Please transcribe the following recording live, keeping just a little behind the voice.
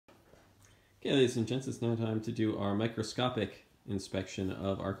Okay, ladies and gents, it's now time to do our microscopic inspection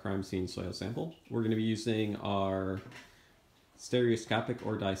of our crime scene soil sample. We're going to be using our stereoscopic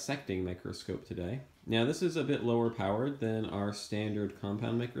or dissecting microscope today. Now this is a bit lower powered than our standard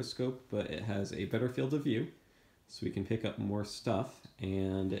compound microscope, but it has a better field of view, so we can pick up more stuff,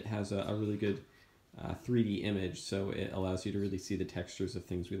 and it has a really good 3D image, so it allows you to really see the textures of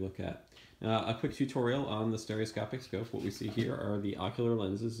things we look at. A quick tutorial on the stereoscopic scope. What we see here are the ocular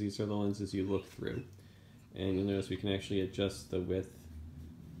lenses. These are the lenses you look through. And you'll notice we can actually adjust the width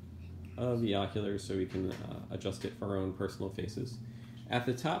of the oculars so we can adjust it for our own personal faces. At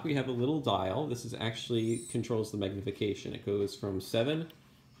the top we have a little dial. This is actually controls the magnification. It goes from 7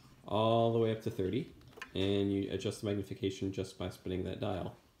 all the way up to 30, and you adjust the magnification just by spinning that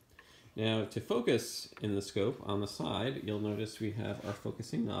dial. Now to focus in the scope on the side, you'll notice we have our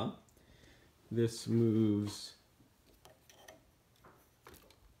focusing knob. This moves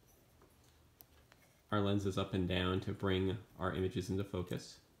our lenses up and down to bring our images into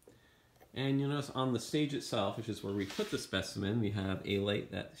focus. And you'll notice on the stage itself, which is where we put the specimen, we have a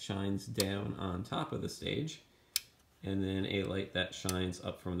light that shines down on top of the stage, and then a light that shines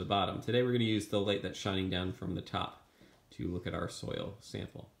up from the bottom. Today we're going to use the light that's shining down from the top to look at our soil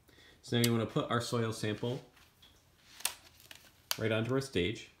sample. So now you want to put our soil sample right onto our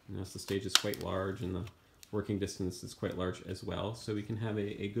stage. Notice the stage is quite large and the working distance is quite large as well, so we can have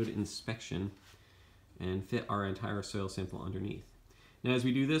a good inspection and fit our entire soil sample underneath. Now as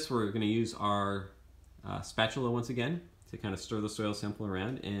we do this, we're going to use our spatula once again to kind of stir the soil sample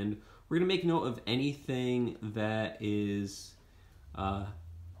around, and we're going to make note of anything that is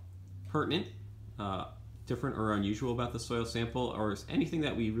pertinent, different or unusual about the soil sample, or anything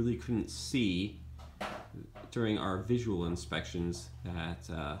that we really couldn't see during our visual inspections that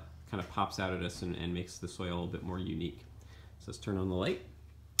kind of pops out at us and makes the soil a bit more unique. So let's turn on the light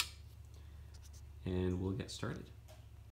and we'll get started.